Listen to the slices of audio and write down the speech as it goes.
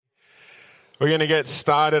We're going to get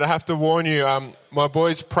started. I have to warn you, my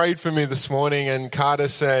boys prayed for me this morning, and Carter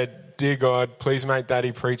said, "Dear God, please make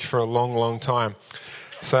Daddy preach for a long, long time."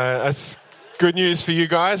 So that's good news for you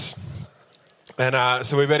guys. And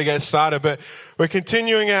so we better get started. But we're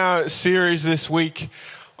continuing our series this week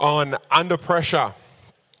on Under Pressure.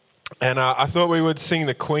 And I thought we would sing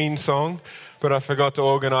the Queen song, but I forgot to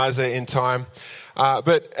organize it in time.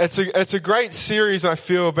 But it's a great series, I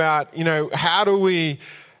feel, about,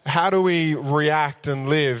 how do we react and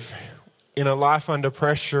live in a life under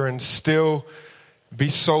pressure and still be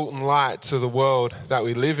salt and light to the world that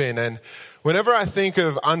we live in. And whenever I think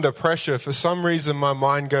of under pressure, for some reason my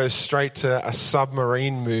mind goes straight to a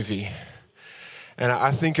submarine movie. And I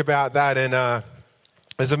think about that, and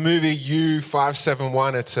there's a movie,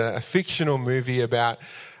 U-571. It's a fictional movie about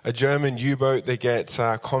a German U-boat that gets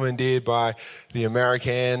commandeered by the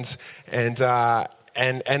Americans, and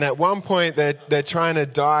at one point they're trying to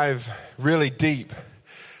dive really deep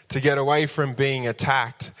to get away from being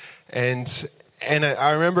attacked, and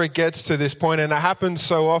I remember it gets to this point, and it happens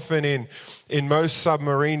so often in most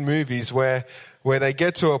submarine movies where they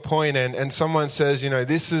get to a point and someone says,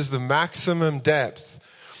 this is the maximum depth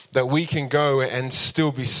that we can go and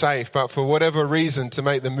still be safe. But for whatever reason, to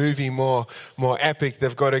make the movie more epic,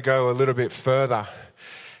 they've got to go a little bit further.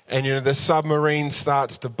 And, the submarine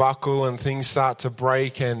starts to buckle and things start to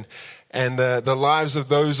break, and the lives of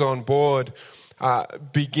those on board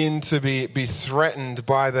begin to be threatened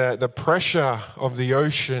by the pressure of the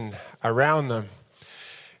ocean around them.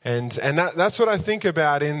 And that's what I think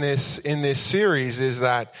about in this series, is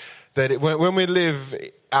that when we live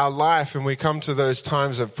our life and we come to those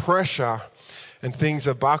times of pressure and things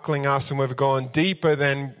are buckling us and we've gone deeper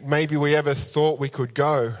than maybe we ever thought we could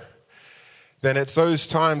go, then it's those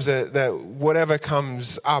times that whatever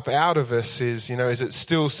comes up out of us is it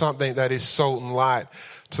still something that is salt and light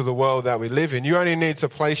to the world that we live in. You only need to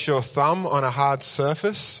place your thumb on a hard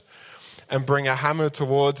surface and bring a hammer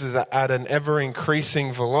towards it at an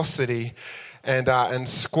ever-increasing velocity and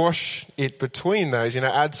squash it between those.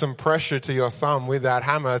 Add some pressure to your thumb with that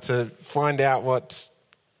hammer to find out what's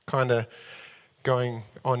kind of going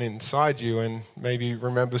on inside you, and maybe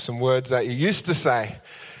remember some words that you used to say.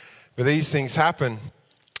 But these things happen.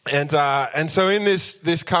 And so in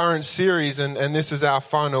this current series, and this is our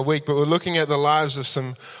final week, but we're looking at the lives of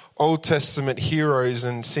some Old Testament heroes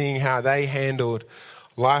and seeing how they handled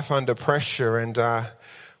life under pressure, and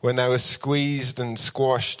when they were squeezed and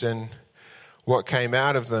squashed, and what came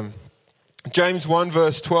out of them. James 1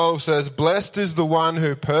 verse 12 says, "Blessed is the one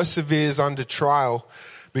who perseveres under trial,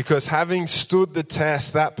 because having stood the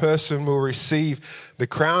test, that person will receive the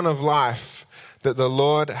crown of life that the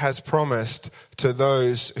Lord has promised to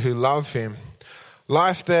those who love him."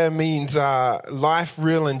 Life there means life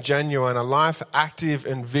real and genuine, a life active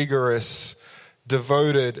and vigorous,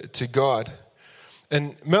 devoted to God.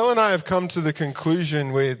 And Mel and I have come to the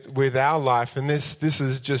conclusion with our life, and this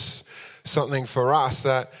is just something for us,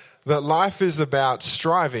 that life is about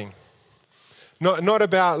striving. Not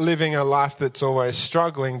about living a life that's always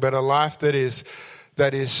struggling, but a life that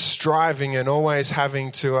is striving and always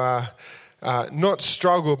having to not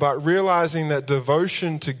struggle, but realizing that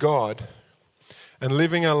devotion to God and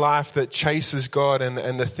living a life that chases God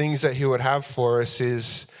and the things that he would have for us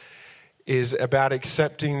is about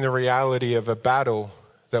accepting the reality of a battle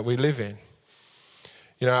that we live in.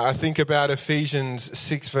 I think about Ephesians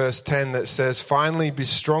 6 verse 10 that says, "Finally be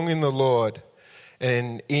strong in the Lord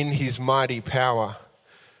and in his mighty power."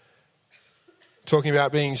 Talking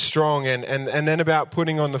about being strong and then about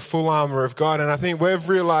putting on the full armor of God. And I think we've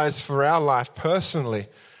realized for our life personally,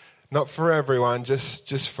 not for everyone,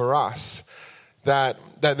 just for us, that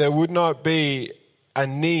there would not be a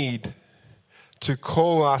need to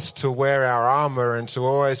call us to wear our armor and to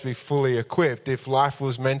always be fully equipped if life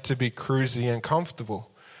was meant to be cruisy and comfortable.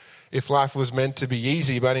 If life was meant to be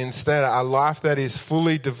easy, but instead a life that is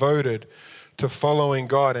fully devoted to following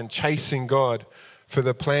God and chasing God for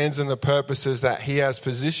the plans and the purposes that he has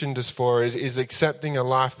positioned us for is accepting a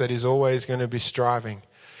life that is always going to be striving,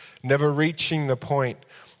 never reaching the point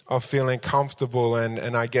of feeling comfortable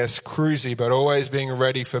and I guess cruisy, but always being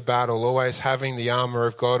ready for battle, always having the armor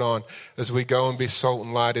of God on as we go and be salt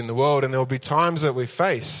and light in the world. And there will be times that we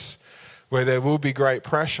face where there will be great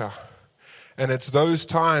pressure. And it's those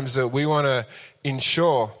times that we want to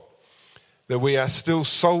ensure that we are still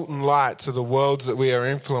salt and light to the worlds that we are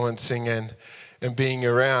influencing and being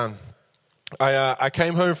around. I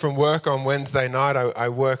came home from work on Wednesday night. I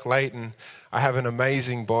work late, and I have an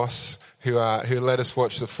amazing boss who let us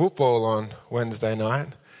watch the football on Wednesday night.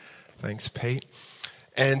 Thanks, Pete.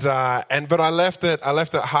 But I left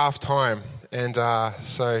at half time, and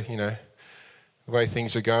so the way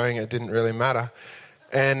things were going, it didn't really matter.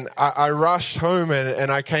 And I rushed home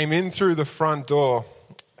and I came in through the front door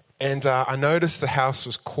and I noticed the house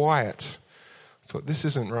was quiet. I thought, this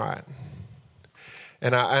isn't right.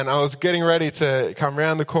 And I was getting ready to come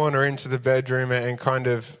around the corner into the bedroom and kind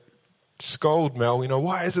of scold Mel,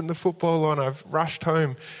 why isn't the football on? I've rushed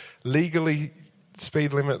home legally,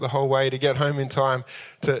 speed limit the whole way to get home in time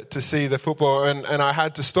to see the football. And I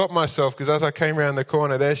had to stop myself because as I came around the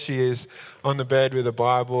corner, there she is on the bed with a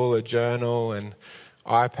Bible, a journal and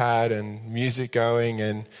iPad and music going.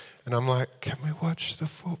 And I'm like, can we watch the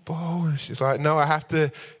football? And she's like, no, I have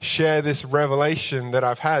to share this revelation that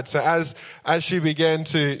I've had. So as she began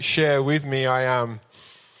to share with me, I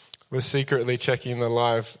was secretly checking the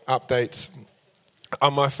live updates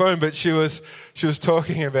on my phone. But she was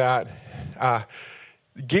talking about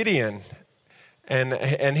Gideon.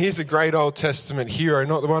 And he's a great Old Testament hero,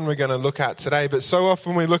 not the one we're going to look at today. But so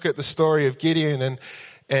often we look at the story of Gideon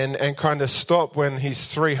and kind of stop when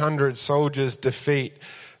his 300 soldiers defeat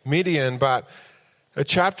Midian. But a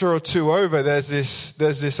chapter or two over, there's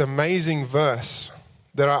this amazing verse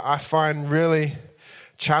that I find really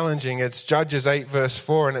challenging. It's Judges 8 verse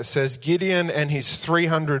 4, and it says, Gideon and his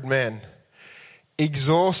 300 men,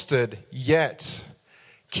 exhausted yet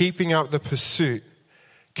keeping up the pursuit,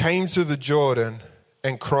 came to the Jordan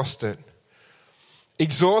and crossed it.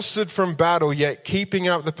 Exhausted from battle, yet keeping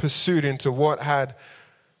up the pursuit into what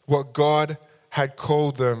God had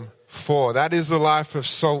called them for. That is the life of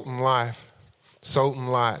salt and light.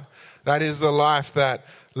 That is the life that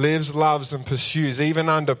lives, loves, and pursues, even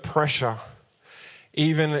under pressure,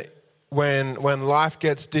 even when life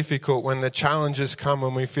gets difficult, when the challenges come,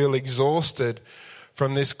 when we feel exhausted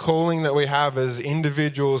from this calling that we have as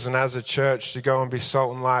individuals and as a church to go and be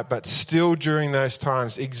salt and light, but still during those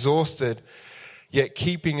times, exhausted, yet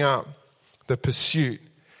keeping up the pursuit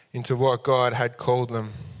into what God had called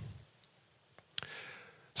them.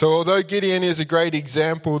 So although Gideon is a great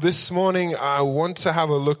example, this morning I want to have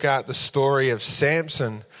a look at the story of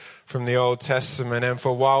Samson from the Old Testament. And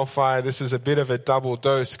for Wildfire, this is a bit of a double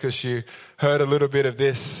dose because you heard a little bit of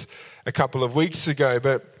this a couple of weeks ago.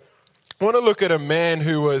 But I want to look at a man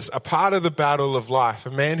who was a part of the battle of life,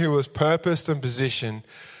 a man who was purposed and positioned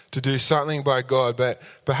to do something by God, but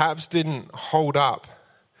perhaps didn't hold up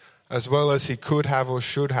as well as he could have or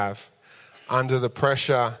should have under the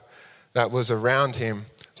pressure that was around him.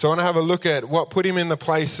 So I want to have a look at what put him in the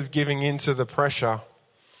place of giving into the pressure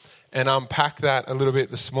and unpack that a little bit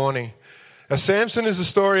this morning. Now, Samson is the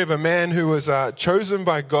story of a man who was chosen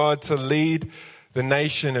by God to lead the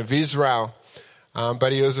nation of Israel.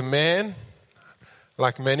 But he was a man,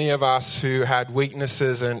 like many of us, who had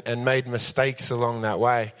weaknesses and made mistakes along that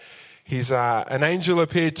way. An angel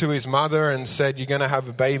appeared to his mother and said, you're going to have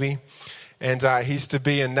a baby. And he's to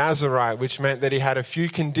be a Nazirite, which meant that he had a few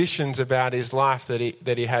conditions about his life that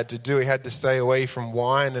he had to do. He had to stay away from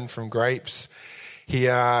wine and from grapes. He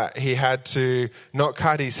had to not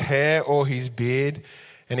cut his hair or his beard.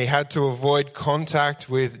 And he had to avoid contact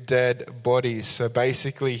with dead bodies. So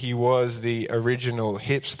basically, he was the original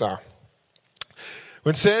hipster.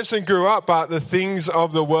 When Samson grew up, but the things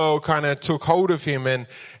of the world kind of took hold of him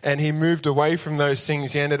and he moved away from those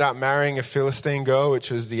things. He ended up marrying a Philistine girl, which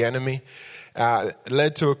was the enemy.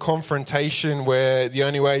 Led to a confrontation where the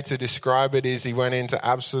only way to describe it is he went into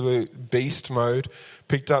absolute beast mode,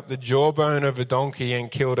 picked up the jawbone of a donkey and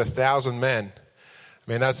killed 1,000 men.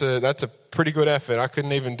 I mean, that's a pretty good effort. I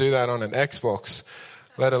couldn't even do that on an Xbox,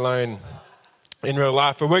 let alone in real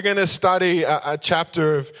life. But we're going to study a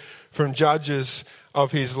chapter from Judges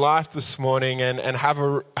of his life this morning and have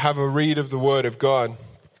a read of the Word of God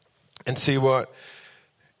and see what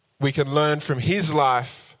we can learn from his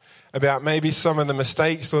life about maybe some of the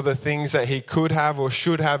mistakes or the things that he could have or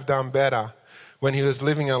should have done better when he was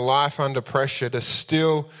living a life under pressure to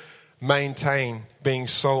still maintain being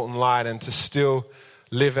salt and light and to still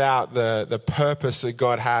live out the purpose that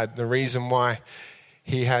God had, the reason why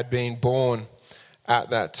he had been born at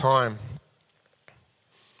that time.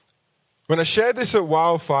 When I shared this at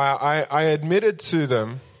Wildfire, I admitted to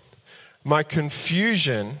them my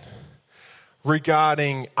confusion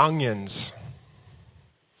regarding onions.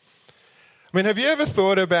 I mean, have you ever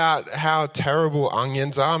thought about how terrible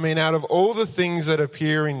onions are? I mean, out of all the things that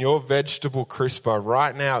appear in your vegetable crisper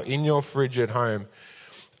right now in your fridge at home,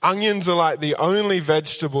 onions are like the only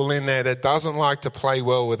vegetable in there that doesn't like to play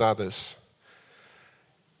well with others.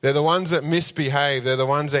 They're the ones that misbehave. They're the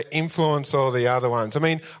ones that influence all the other ones. I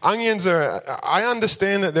mean, onions I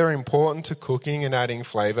understand that they're important to cooking and adding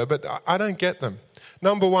flavor, but I don't get them.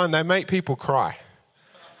 Number one, they make people cry.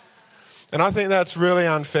 And I think that's really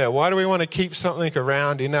unfair. Why do we want to keep something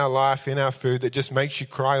around in our life, in our food, that just makes you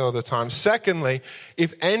cry all the time? Secondly,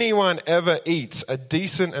 if anyone ever eats a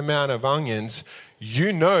decent amount of onions,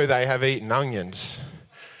 you know they have eaten onions.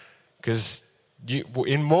 Because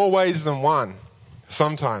in more ways than one,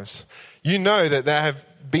 sometimes, you know that they have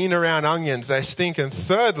been around onions, they stink. And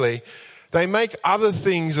thirdly, they make other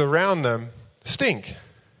things around them stink.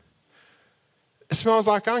 It smells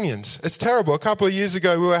like onions. It's terrible. A couple of years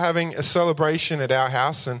ago, we were having a celebration at our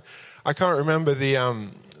house, and I can't remember the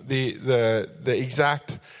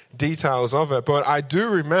exact details of it, but I do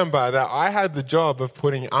remember that I had the job of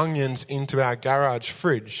putting onions into our garage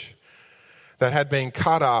fridge that had been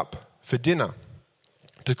cut up for dinner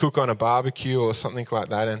to cook on a barbecue or something like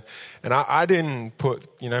that. And I didn't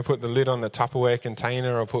put the lid on the Tupperware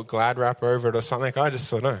container or put Glad wrap over it or something. I just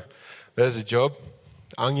thought, no, there's a job.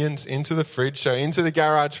 Onions into the fridge. So into the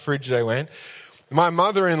garage fridge they went. My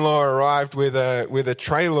mother-in-law arrived with a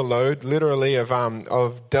trailer load, literally,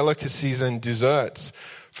 of delicacies and desserts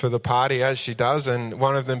for the party, as she does, and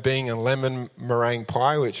one of them being a lemon meringue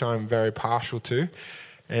pie, which I'm very partial to.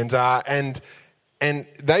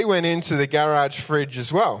 And they went into the garage fridge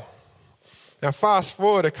as well. Now, fast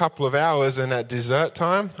forward a couple of hours, and at dessert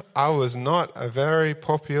time, I was not a very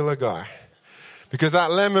popular guy. Because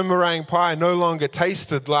that lemon meringue pie no longer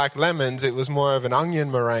tasted like lemons, it was more of an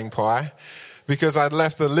onion meringue pie. Because I'd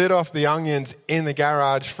left the lid off the onions in the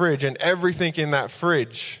garage fridge, and everything in that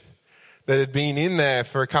fridge that had been in there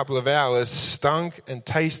for a couple of hours stunk and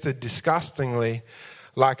tasted disgustingly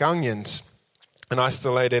like onions. And I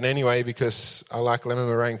still ate it anyway because I like lemon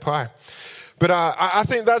meringue pie. But I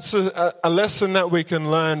think that's a lesson that we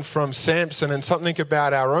can learn from Samson, and something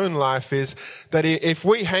about our own life is that if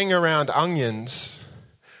we hang around onions,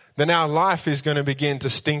 then our life is going to begin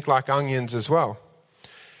to stink like onions as well.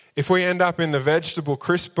 If we end up in the vegetable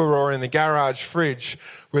crisper or in the garage fridge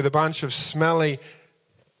with a bunch of smelly,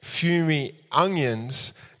 fumy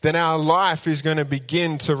onions, then our life is going to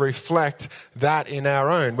begin to reflect that in our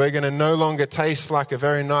own. We're going to no longer taste like a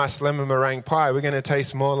very nice lemon meringue pie. We're going to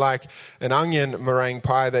taste more like an onion meringue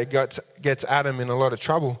pie that gets Adam in a lot of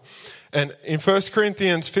trouble. And in 1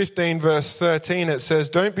 Corinthians 15 verse 13 it says,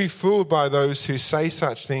 "Don't be fooled by those who say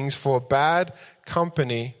such things, for bad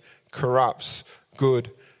company corrupts good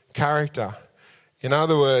character." In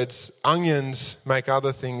other words, onions make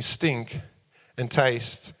other things stink and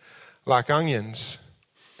taste like onions.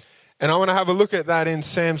 And I want to have a look at that in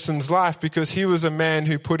Samson's life, because he was a man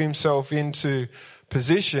who put himself into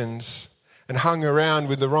positions and hung around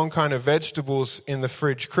with the wrong kind of vegetables in the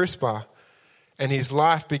fridge crisper. And his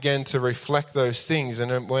life began to reflect those things.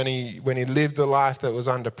 And when he lived a life that was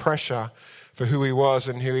under pressure for who he was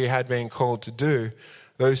and who he had been called to do,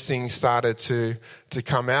 those things started to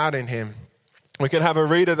come out in him. We can have a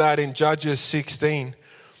read of that in Judges 16.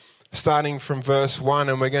 Starting from verse 1,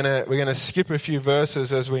 and we're gonna skip a few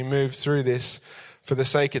verses as we move through this for the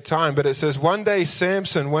sake of time. But it says, "One day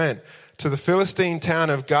Samson went to the Philistine town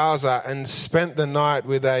of Gaza and spent the night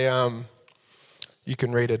with you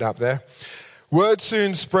can read it up there. Word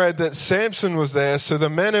soon spread that Samson was there, so the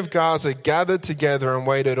men of Gaza gathered together and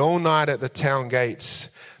waited all night at the town gates.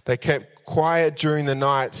 They kept quiet during the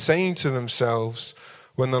night, saying to themselves,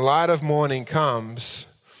 'When the light of morning comes,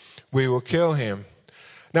 we will kill him.'"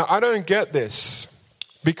 Now, I don't get this,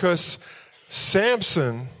 because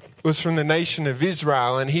Samson was from the nation of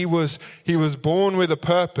Israel, and he was born with a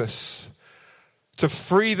purpose to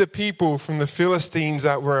free the people from the Philistines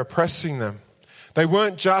that were oppressing them. They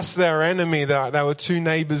weren't just their enemy. They were two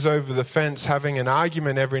neighbors over the fence having an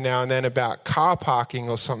argument every now and then about car parking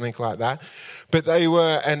or something like that. But they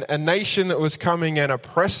were a nation that was coming and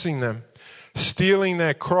oppressing them, stealing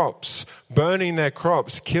their crops, burning their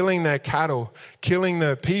crops, killing their cattle, killing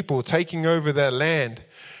their people, taking over their land.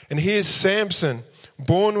 And here's Samson,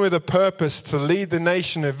 born with a purpose to lead the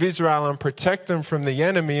nation of Israel and protect them from the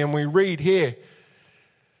enemy. And we read here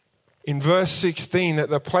in verse 16 that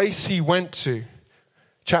the place he went to,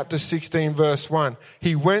 chapter 16 verse 1,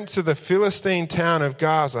 he went to the Philistine town of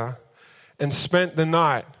Gaza and spent the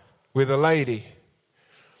night with a lady.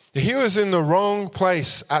 He was in the wrong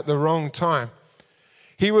place at the wrong time.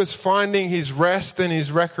 He was finding his rest and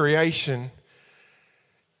his recreation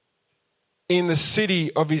in the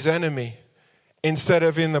city of his enemy instead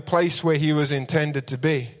of in the place where he was intended to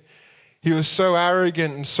be. He was so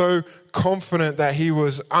arrogant and so confident that he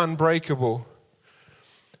was unbreakable,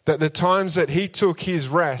 that the times that he took his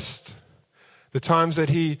rest, the times that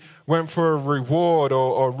he went for a reward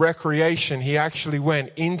or recreation, he actually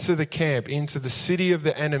went into the camp, into the city of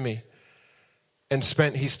the enemy, and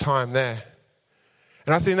spent his time there.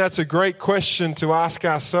 And I think that's a great question to ask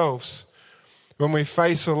ourselves. when we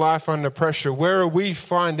face a life under pressure, where are we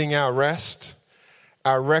finding our rest,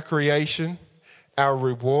 our recreation, our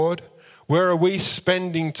reward? Where are we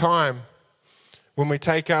spending time when we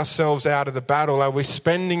take ourselves out of the battle? Are we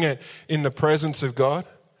spending it in the presence of God?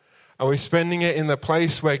 Are we spending it in the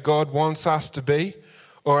place where God wants us to be?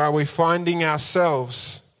 Or are we finding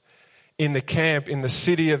ourselves in the camp, in the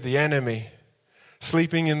city of the enemy,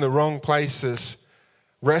 sleeping in the wrong places,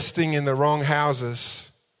 resting in the wrong houses,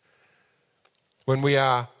 when we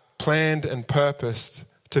are planned and purposed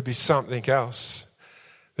to be something else?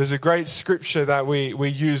 There's a great scripture that we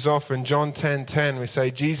use often, John 10:10. We say,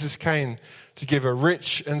 Jesus came to give a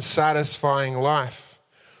rich and satisfying life.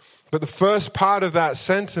 But the first part of that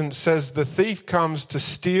sentence says, the thief comes to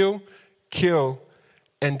steal, kill,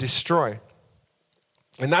 and destroy.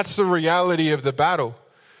 And that's the reality of the battle.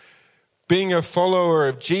 Being a follower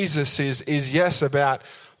of Jesus is yes, about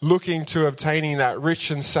looking to obtaining that rich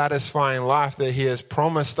and satisfying life that he has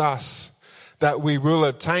promised us that we will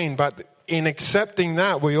obtain. But in accepting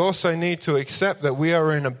that, we also need to accept that we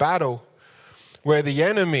are in a battle where the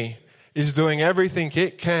enemy is doing everything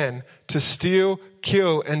it can to steal,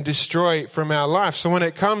 kill, and destroy from our life. So when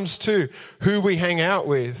it comes to who we hang out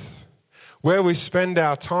with, where we spend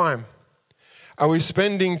our time, are we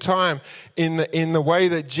spending time in the way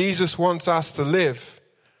that Jesus wants us to live,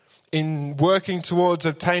 in working towards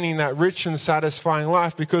obtaining that rich and satisfying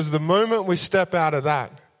life? Because the moment we step out of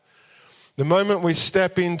that, the moment we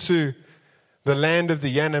step into the land of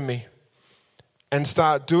the enemy and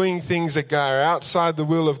start doing things that go outside the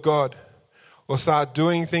will of God, or start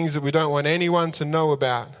doing things that we don't want anyone to know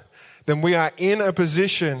about, then we are in a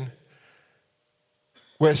position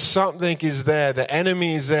where something is there, the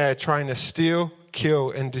enemy is there trying to steal,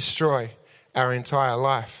 kill, and destroy our entire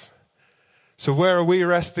life. So where are we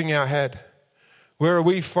resting our head? Where are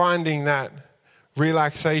we finding that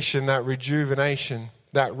relaxation, that rejuvenation,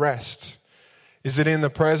 that rest? Is it in the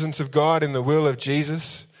presence of God, in the will of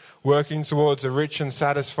Jesus, working towards a rich and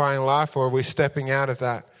satisfying life, or are we stepping out of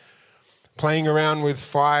that, playing around with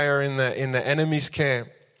fire in the enemy's camp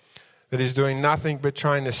that is doing nothing but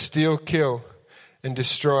trying to steal, kill, and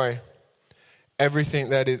destroy everything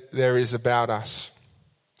that there is about us?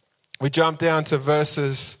 We jump down to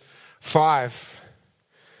verses 5.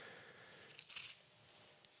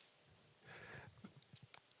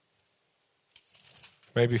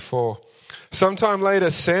 Maybe 4. Sometime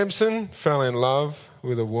later, Samson fell in love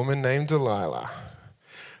with a woman named Delilah,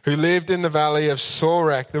 who lived in the valley of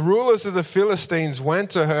Sorek. The rulers of the Philistines went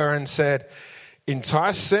to her and said,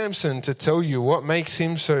 "Entice Samson to tell you what makes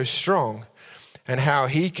him so strong and how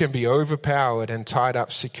he can be overpowered and tied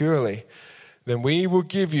up securely. Then we will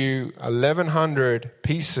give you 1,100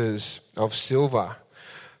 pieces of silver."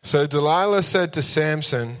 So Delilah said to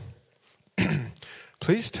Samson,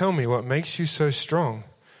 "Please tell me what makes you so strong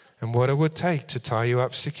and what it would take to tie you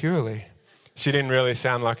up securely." She didn't really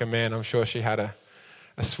sound like a man. I'm sure she had a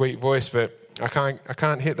sweet voice, but I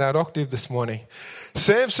can't hit that octave this morning.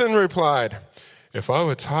 Samson replied, "If I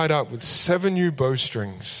were tied up with 7 new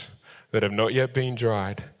bowstrings that have not yet been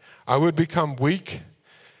dried, I would become weak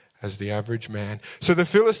as the average man." So the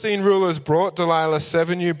Philistine rulers brought Delilah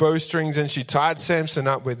 7 new bowstrings, and she tied Samson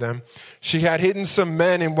up with them. She had hidden some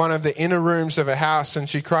men in one of the inner rooms of a house, and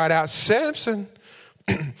she cried out, "Samson,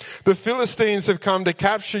 the Philistines have come to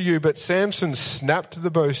capture you." But Samson snapped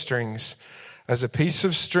the bowstrings as a piece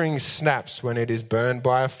of string snaps when it is burned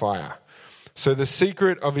by a fire. So the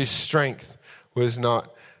secret of his strength was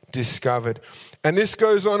not discovered. And this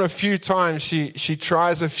goes on a few times. She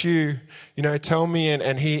tries a few, tell me,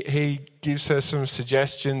 and he gives her some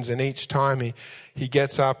suggestions, and each time he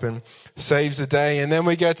gets up and saves the day. And then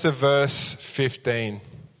we get to verse 15.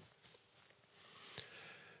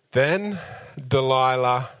 Then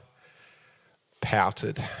Delilah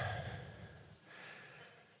pouted.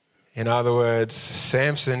 In other words,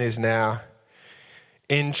 Samson is now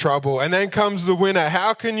in trouble. And then comes the winner.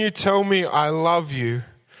 "How can you tell me I love you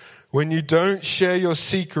when you don't share your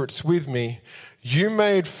secrets with me? You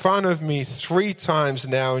made fun of me 3 times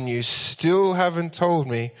now, and you still haven't told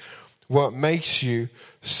me what makes you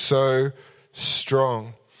so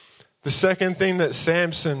strong." The second thing that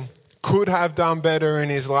Samson could have done better in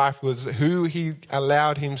his life was who he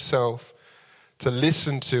allowed himself to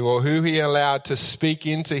listen to, or who he allowed to speak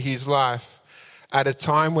into his life at a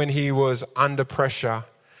time when he was under pressure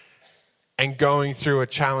and going through a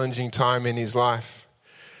challenging time in his life.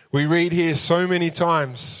 We read here so many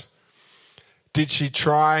times, did she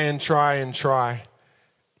try and try and try?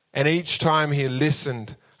 And each time he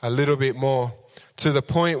listened a little bit more, to the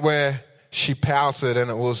point where she pouted and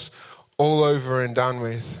it was all over and done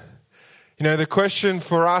with. You know, the question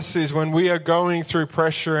for us is when we are going through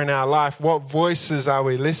pressure in our life, what voices are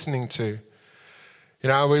we listening to? You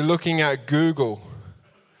know, are we looking at Google?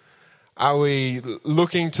 Are we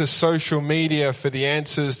looking to social media for the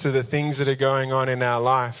answers to the things that are going on in our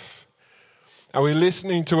life? Are we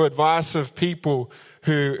listening to advice of people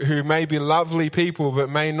who may be lovely people but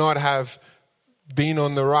may not have been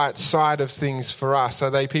on the right side of things for us? Are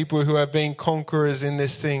they people who have been conquerors in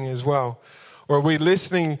this thing as well? Or are we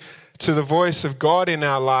listening to the voice of God in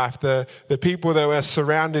our life, the people that we're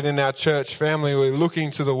surrounded in our church family? We're looking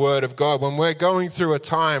to the Word of God. When we're going through a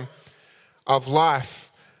time of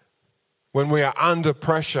life, when we are under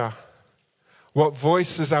pressure, what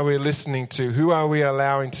voices are we listening to? Who are we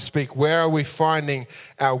allowing to speak? Where are we finding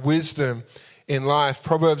our wisdom in life?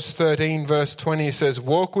 Proverbs 13 verse 20 says,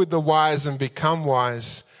 walk with the wise and become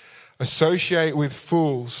wise. Associate with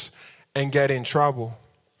fools and get in trouble.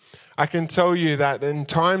 I can tell you that in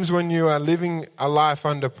times when you are living a life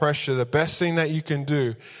under pressure, the best thing that you can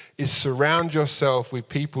do is surround yourself with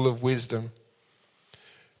people of wisdom.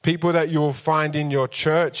 People that you will find in your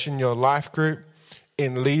church, in your life group,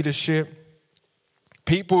 in leadership.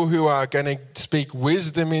 People who are going to speak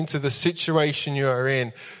wisdom into the situation you are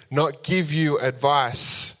in, not give you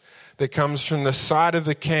advice that comes from the side of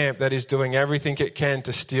the camp that is doing everything it can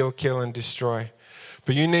to steal, kill, and destroy.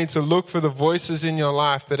 But you need to look for the voices in your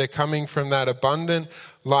life that are coming from that abundant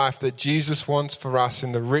life that Jesus wants for us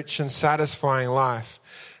in the rich and satisfying life.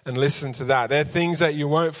 And listen to that. They're things that you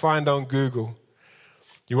won't find on Google.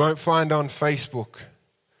 You won't find on Facebook.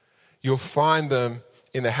 You'll find them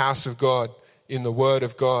in the house of God, in the Word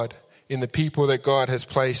of God, in the people that God has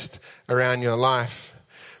placed around your life.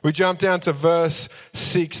 We jump down to verse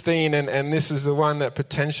 16, and this is the one that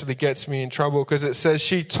potentially gets me in trouble because it says,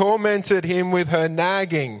 she tormented him with her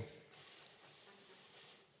nagging.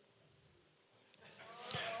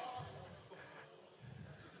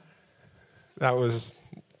 That was,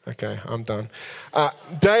 okay, I'm done.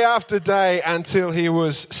 Day after day until he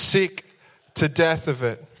was sick to death of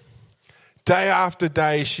it. Day after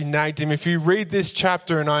day she nagged him. If you read this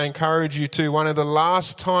chapter, and I encourage you to, one of the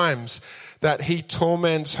last times that he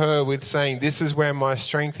torments her with saying, this is where my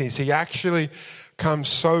strength is, he actually comes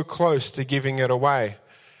so close to giving it away.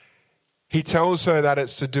 He tells her that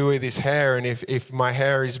it's to do with his hair, and if my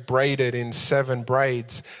hair is braided in 7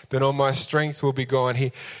 braids, then all my strength will be gone.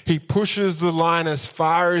 He pushes the line as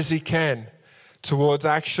far as he can towards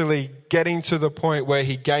actually getting to the point where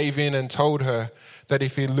he gave in and told her that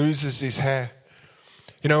if he loses his hair.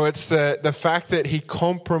 You know, it's the fact that he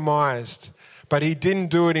compromised. But he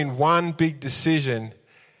didn't do it in one big decision.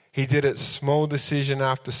 He did it small decision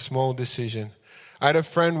after small decision. I had a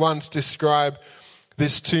friend once describe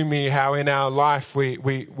this to me, how in our life we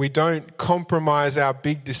don't compromise our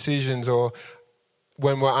big decisions or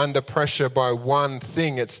when we're under pressure by one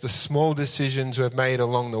thing. It's the small decisions we've made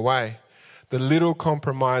along the way. The little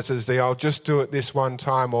compromises, I'll just do it this one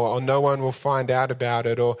time, or no one will find out about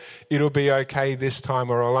it, or it'll be okay this time,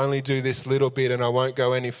 or I'll only do this little bit and I won't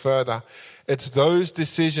go any further. It's those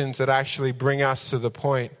decisions that actually bring us to the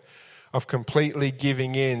point of completely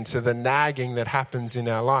giving in to the nagging that happens in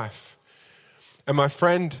our life. And my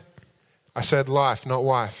friend, I said life, not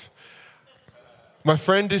wife. My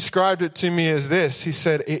friend described it to me as this. He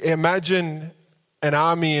said, imagine an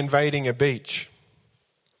army invading a beach.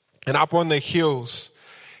 And up on the hills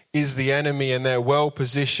is the enemy, and they're well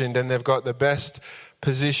positioned and they've got the best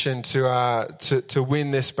position to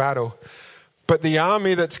win this battle. But the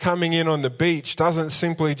army that's coming in on the beach doesn't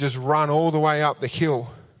simply just run all the way up the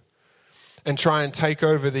hill and try and take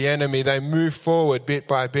over the enemy. They move forward bit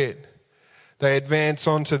by bit. They advance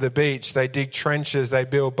onto the beach. They dig trenches. They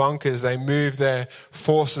build bunkers. They move their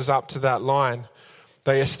forces up to that line.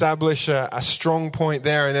 They establish a strong point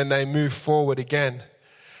there, and then they move forward again.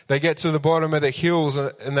 They get to the bottom of the hills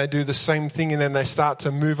and they do the same thing, and then they start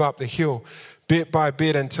to move up the hill bit by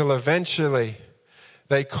bit until eventually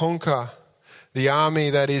they conquer the army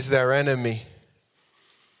that is their enemy,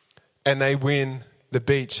 and they win the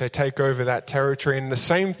beach. They take over that territory. And the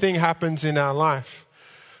same thing happens in our life.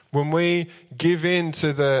 When we give in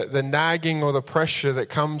to the nagging or the pressure that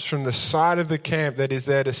comes from the side of the camp that is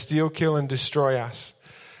there to steal, kill, and destroy us,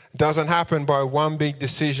 it doesn't happen by one big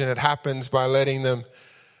decision. It happens by letting them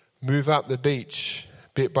move up the beach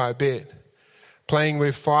bit by bit, playing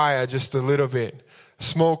with fire just a little bit,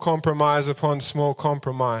 small compromise upon small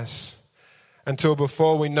compromise, until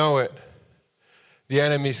before we know it, the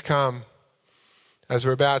enemies come. As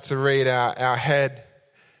we're about to read, our head,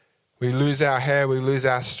 we lose our hair, we lose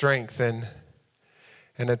our strength, and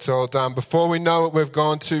it's all done. Before we know it, we've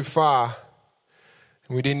gone too far,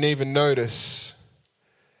 and we didn't even notice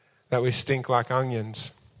that we stink like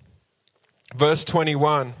onions. Verse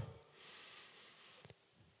 21.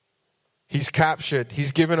 He's captured.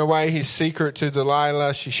 He's given away his secret to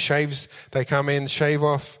Delilah. They come in, shave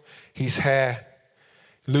off his hair.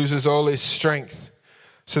 Loses all his strength.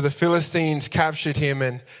 So the Philistines captured him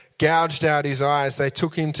and gouged out his eyes. They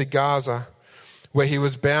took him to Gaza, where he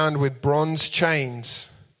was bound with bronze chains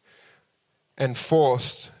and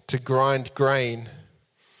forced to grind grain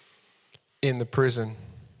in the prison.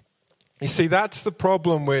 You see, that's the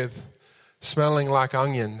problem with smelling like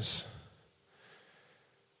onions.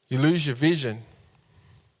 You lose your vision.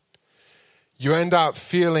 You end up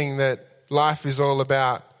feeling that life is all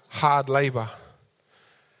about hard labor.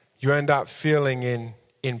 You end up feeling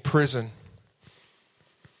in prison.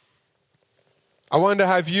 I wonder,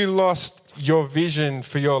 have you lost your vision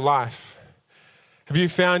for your life? Have you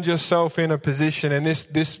found yourself in a position, and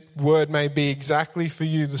this word may be exactly for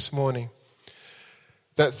you this morning,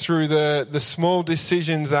 that through the small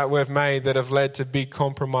decisions that we've made that have led to big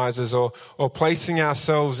compromises or placing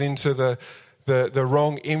ourselves into the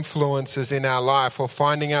wrong influences in our life or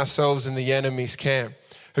finding ourselves in the enemy's camp?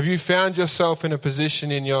 Have you found yourself in a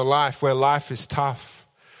position in your life where life is tough,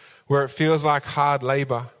 where it feels like hard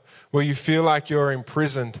labor, where you feel like you're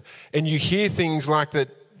imprisoned, and you hear things like that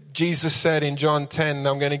Jesus said in John 10,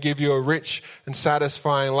 I'm going to give you a rich and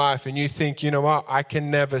satisfying life, and you think, you know what, I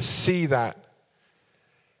can never see that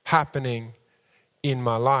happening in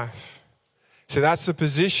my life. So that's the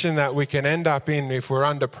position that we can end up in if we're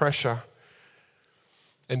under pressure.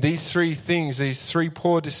 And these three things, these three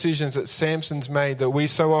poor decisions that Samson's made that we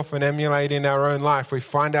so often emulate in our own life, we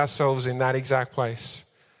find ourselves in that exact place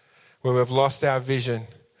where we've lost our vision,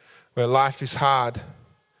 where life is hard,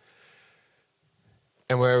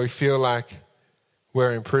 and where we feel like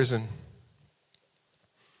we're in prison.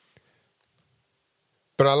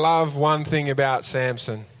 But I love one thing about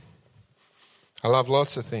Samson. I love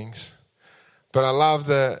lots of things. But I love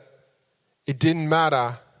that it didn't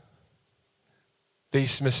matter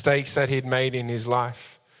these mistakes that he'd made in his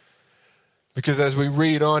life. Because as we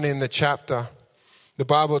read on in the chapter, the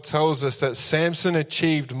Bible tells us that Samson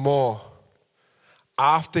achieved more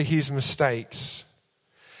after his mistakes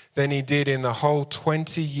than he did in the whole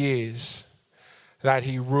 20 years that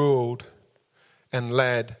he ruled and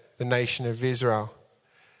led the nation of Israel.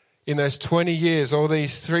 In those 20 years, all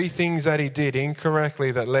these three things that he did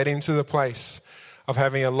incorrectly that led him to the place of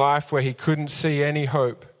having a life where he couldn't see any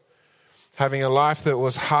hope, having a life that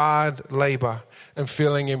was hard labor and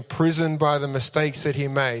feeling imprisoned by the mistakes that he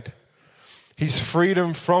made. His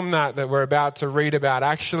freedom from that we're about to read about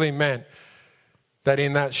actually meant that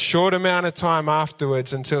in that short amount of time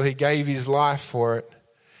afterwards until he gave his life for it,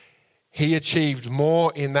 he achieved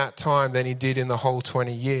more in that time than he did in the whole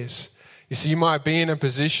 20 years. You see, you might be in a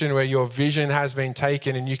position where your vision has been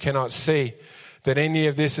taken and you cannot see that any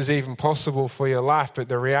of this is even possible for your life. But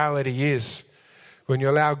the reality is, when you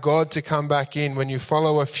allow God to come back in, when you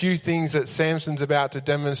follow a few things that Samson's about to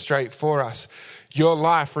demonstrate for us, your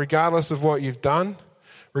life, regardless of what you've done,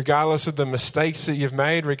 regardless of the mistakes that you've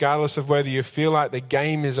made, regardless of whether you feel like the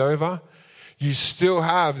game is over, you still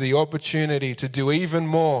have the opportunity to do even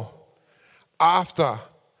more after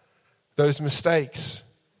those mistakes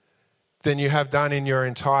than you have done in your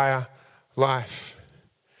entire life.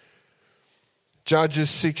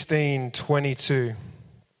 Judges 16:22.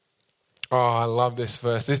 Oh, I love this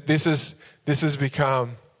verse. This has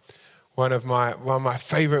become one of my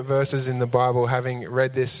favorite verses in the Bible, having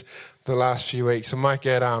read this the last few weeks. I might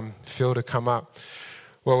get Phil to come up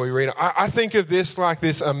while we read it. I think of this like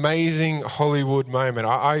this amazing Hollywood moment.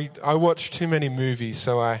 I watch too many movies,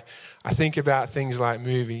 so I think about things like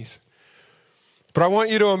movies. But I want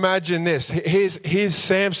you to imagine this. Here's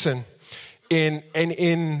Samson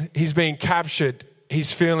he's being captured.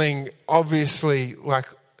 He's feeling obviously like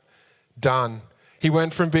done. He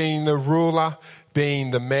went from being the ruler,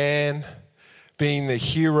 being the man, being the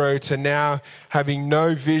hero, to now having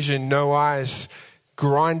no vision, no eyes,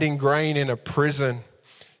 grinding grain in a prison,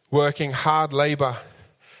 working hard labor.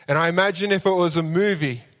 And I imagine if it was a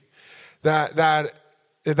movie, that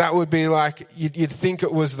would be like, you'd think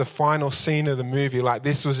it was the final scene of the movie, like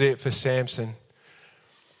this was it for Samson.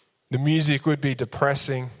 The music would be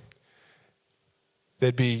depressing.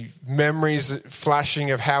 There'd be memories flashing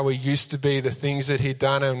of how he used to be, the things that he'd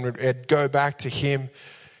done, and it'd go back to him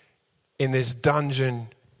in this dungeon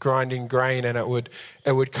grinding grain, and it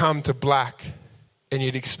would come to black, and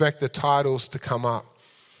you'd expect the titles to come up.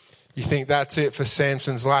 You think that's it for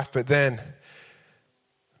Samson's life, but then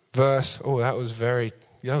that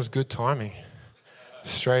was good timing.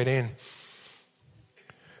 Straight in.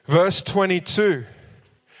 Verse 22.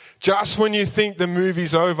 Just when you think the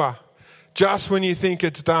movie's over, just when you think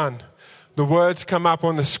it's done, the words come up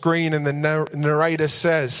on the screen and the narrator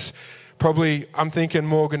says, probably, I'm thinking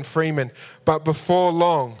Morgan Freeman, but before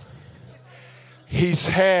long, his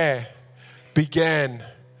hair began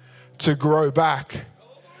to grow back.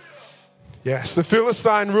 Yes, the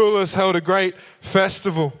Philistine rulers held a great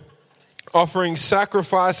festival, offering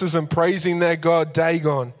sacrifices and praising their god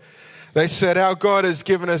Dagon. They said, our God has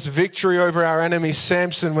given us victory over our enemy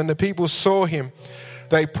Samson. When the people saw him,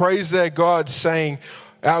 they praised their God, saying,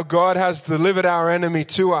 our God has delivered our enemy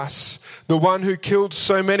to us. The one who killed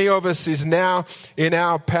so many of us is now in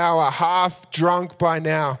our power, half drunk by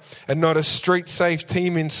now, and not a street-safe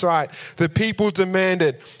team in sight. The people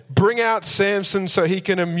demanded, bring out Samson so he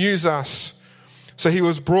can amuse us. So he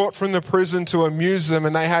was brought from the prison to amuse them,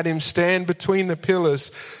 and they had him stand between the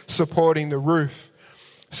pillars supporting the roof.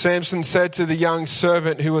 Samson said to the young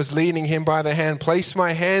servant who was leading him by the hand, place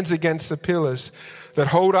my hands against the pillars that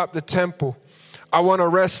hold up the temple. I want to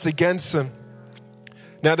rest against them.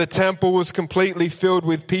 Now the temple was completely filled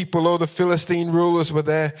with people. All the Philistine rulers were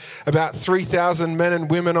there, about 3,000 men and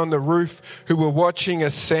women on the roof who were watching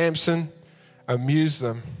as Samson amused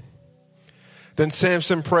them. Then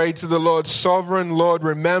Samson prayed to the Lord, sovereign Lord,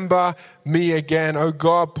 remember me again. Oh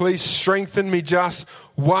God, please strengthen me just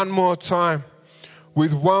one more time.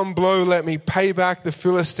 With one blow, let me pay back the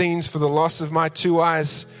Philistines for the loss of my 2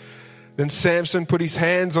 eyes. Then Samson put his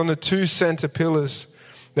hands on the 2 center pillars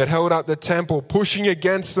that held up the temple. Pushing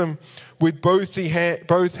against them with both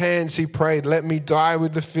hands, he prayed, let me die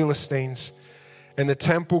with the Philistines. And the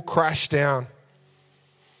temple crashed down.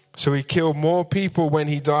 So he killed more people when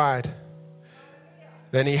he died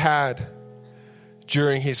than he had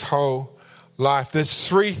during his whole life. There's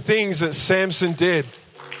 3 things that Samson did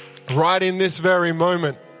right in this very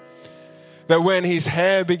moment. That when his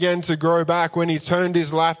hair began to grow back, when he turned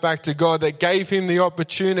his life back to God, that gave him the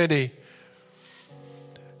opportunity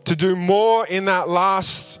to do more in that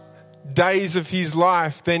last days of his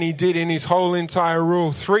life than he did in his whole entire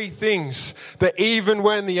rule. 3 things that even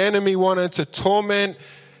when the enemy wanted to torment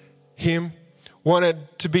him, wanted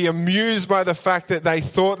to be amused by the fact that they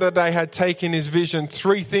thought that they had taken his vision,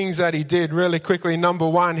 3 things that he did really quickly. Number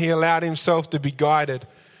 1, he allowed himself to be guided.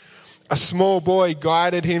 A small boy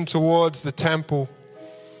guided him towards the temple.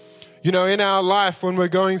 You know, in our life, when we're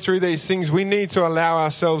going through these things, we need to allow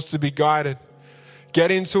ourselves to be guided.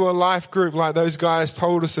 Get into a life group like those guys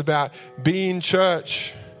told us about. Be in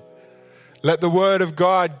church. Let the word of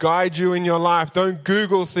God guide you in your life. Don't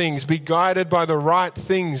Google things. Be guided by the right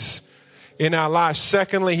things in our life.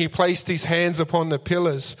 Secondly, he placed his hands upon the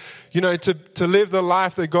pillars. You know, to live the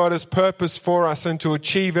life that God has purposed for us and to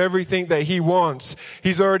achieve everything that he wants.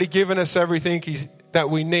 He's already given us everything that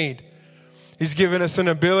we need. He's given us an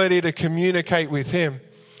ability to communicate with him.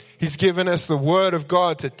 He's given us the word of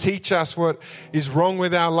God to teach us what is wrong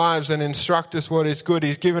with our lives and instruct us what is good.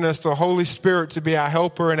 He's given us the Holy Spirit to be our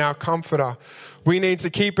helper and our comforter. We need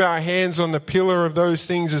to keep our hands on the pillar of those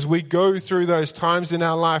things as we go through those times in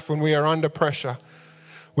our life when we are under pressure.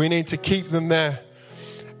 We need to keep them there.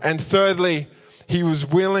 And thirdly, he was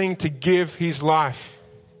willing to give his life.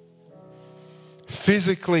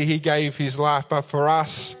 Physically, he gave his life, but for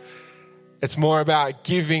us, it's more about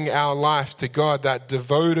giving our life to God, that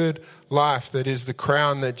devoted life that is the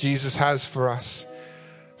crown that Jesus has for us.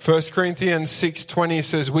 1 Corinthians 6:20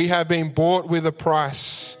 says, we have been bought with a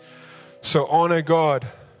price, so honor God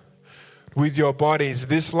with your bodies.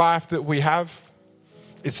 This life that we have,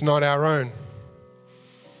 it's not our own.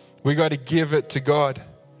 We got to give it to God,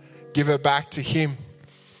 give it back to him.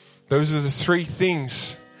 Those are the 3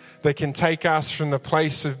 things that can take us from the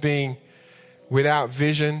place of being without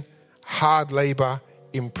vision, hard labor,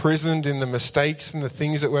 imprisoned in the mistakes and the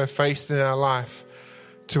things that we're faced in our life,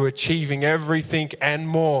 to achieving everything and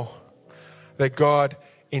more that God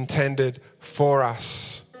intended for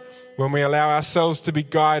us. When we allow ourselves to be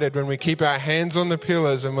guided, when we keep our hands on the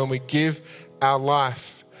pillars, and when we give our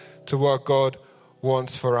life to what God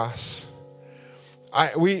wants for us. I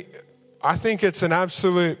think it's an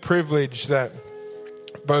absolute privilege that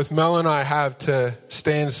both Mel and I have to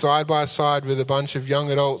stand side by side with a bunch of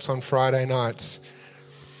young adults on Friday nights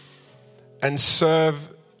and serve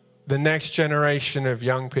the next generation of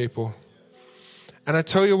young people. And I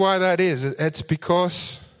tell you why that is. It's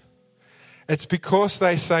because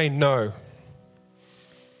they say no.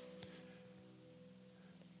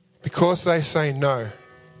 Because they say no.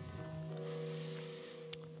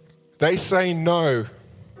 They say no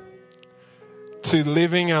to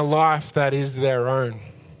living a life that is their own.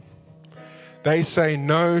 They say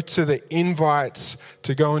no to the invites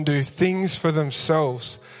to go and do things for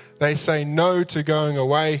themselves They say no to going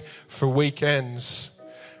away for weekends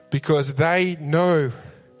because they know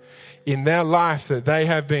in their life that they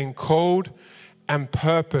have been called and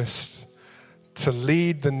purposed to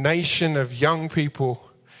lead the nation of young people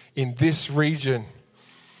in this region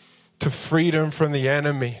to freedom from the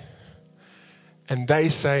enemy. And they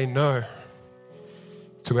say no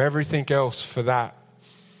to everything else for that.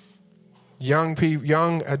 Young people,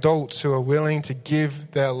 young adults who are willing to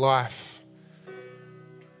give their life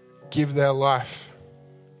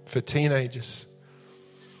for teenagers.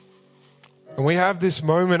 And we have this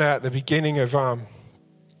moment at the beginning of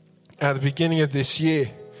this year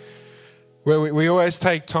where we always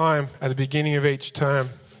take time at the beginning of each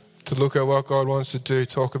term to look at what God wants to do,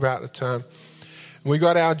 talk about the term. We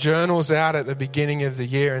got our journals out at the beginning of the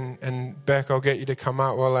year, and Beck, I'll get you to come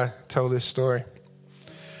up while I tell this story.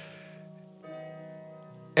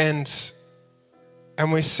 And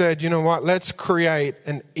we said, you know what, let's create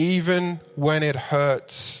an even when it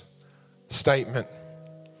hurts statement.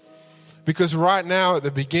 Because right now at the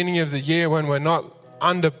beginning of the year, when we're not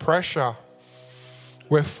under pressure,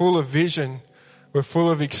 we're full of vision, we're full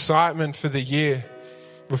of excitement for the year.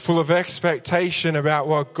 We're full of expectation about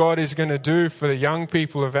what God is going to do for the young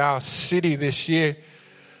people of our city this year.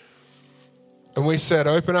 And we said,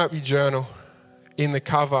 open up your journal in the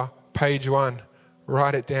cover, page 1,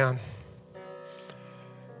 write it down.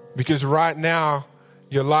 Because right now,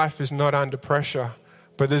 your life is not under pressure.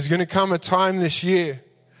 But there's going to come a time this year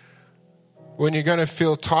when you're going to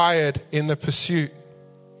feel tired in the pursuit.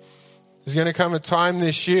 There's going to come a time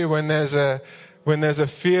this year when there's a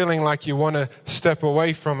feeling like you want to step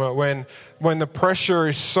away from it, when the pressure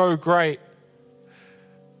is so great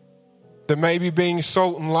that maybe being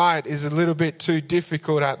salt and light is a little bit too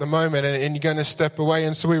difficult at the moment and you're going to step away.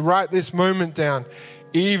 And so we write this moment down,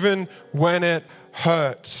 even when it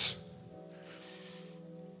hurts.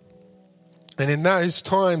 And in those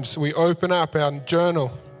times, we open up our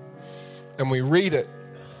journal and we read it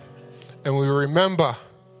and we remember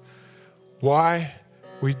why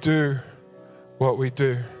we do what we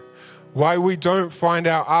do, why we don't find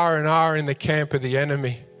our R&R in the camp of the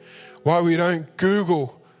enemy, why we don't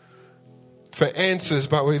Google for answers,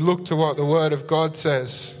 but we look to what the Word of God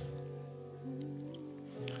says,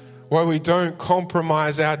 why we don't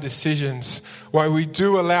compromise our decisions, why we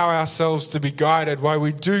do allow ourselves to be guided, why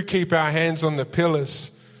we do keep our hands on the pillars,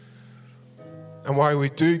 and why we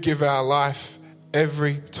do give our life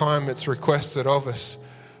every time it's requested of us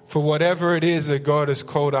for whatever it is that God has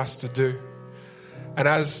called us to do. And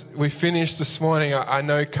as we finish this morning, I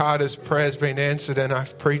know Carter's prayer's been answered and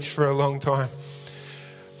I've preached for a long time.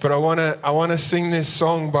 But I want to sing this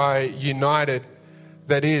song by United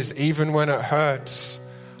that is, even when it hurts,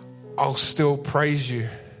 I'll still praise you.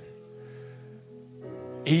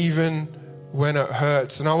 Even when it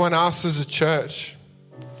hurts. And I want us as a church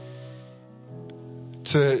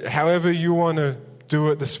to, however you want to do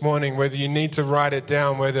it this morning, whether you need to write it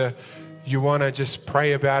down, whether you want to just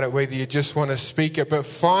pray about it, whether you just want to speak it, but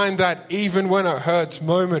find that even when it hurts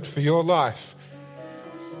moment for your life,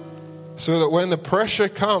 so that when the pressure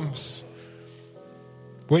comes,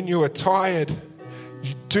 when you are tired,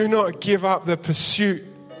 you do not give up the pursuit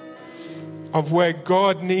of where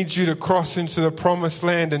God needs you to cross into the promised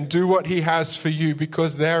land and do what He has for you,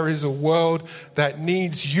 because there is a world that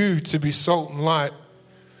needs you to be salt and light.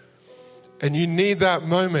 And you need that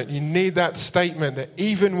moment, you need that statement that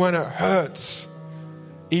even when it hurts,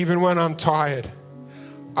 even when I'm tired,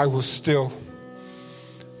 I will still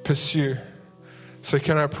pursue. So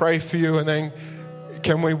can I pray for you, and then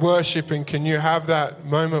can we worship, and can you have that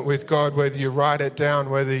moment with God, whether you write it down,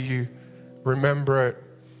 whether you remember it,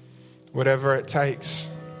 whatever it takes.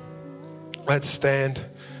 Let's stand.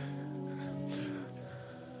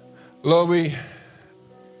 Lord,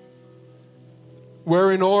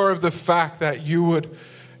 we're in awe of the fact that you would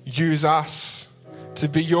use us to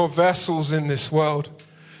be your vessels in this world.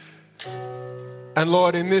 And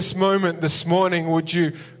Lord, in this moment this morning, would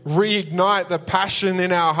you reignite the passion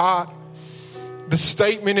in our heart, the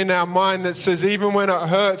statement in our mind that says, even when it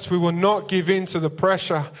hurts, we will not give in to the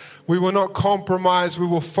pressure. We will not compromise. We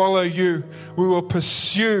will follow you. We will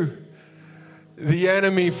pursue the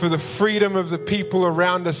enemy for the freedom of the people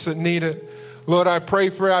around us that need it. Lord, I pray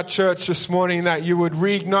for our church this morning that you would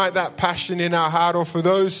reignite that passion in our heart, or for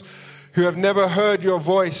those who have never heard your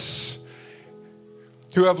voice,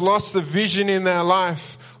 who have lost the vision in their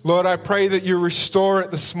life. Lord, I pray that you restore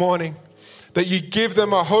it this morning, that you give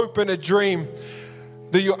them a hope and a dream,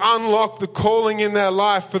 that you unlock the calling in their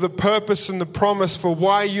life for the purpose and the promise for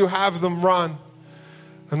why you have them run.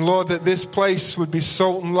 And Lord, that this place would be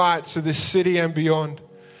salt and light to this city and beyond.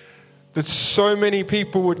 that so many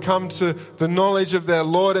people would come to the knowledge of their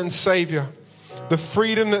Lord and Savior, the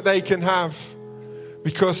freedom that they can have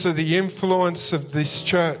because of the influence of this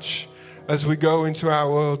church as we go into our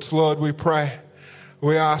worlds. Lord, we pray,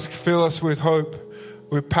 we ask, fill us with hope,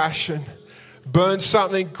 with passion. Burn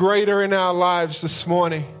something greater in our lives this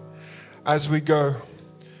morning as we go.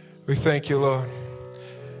 We thank you, Lord.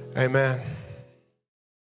 Amen.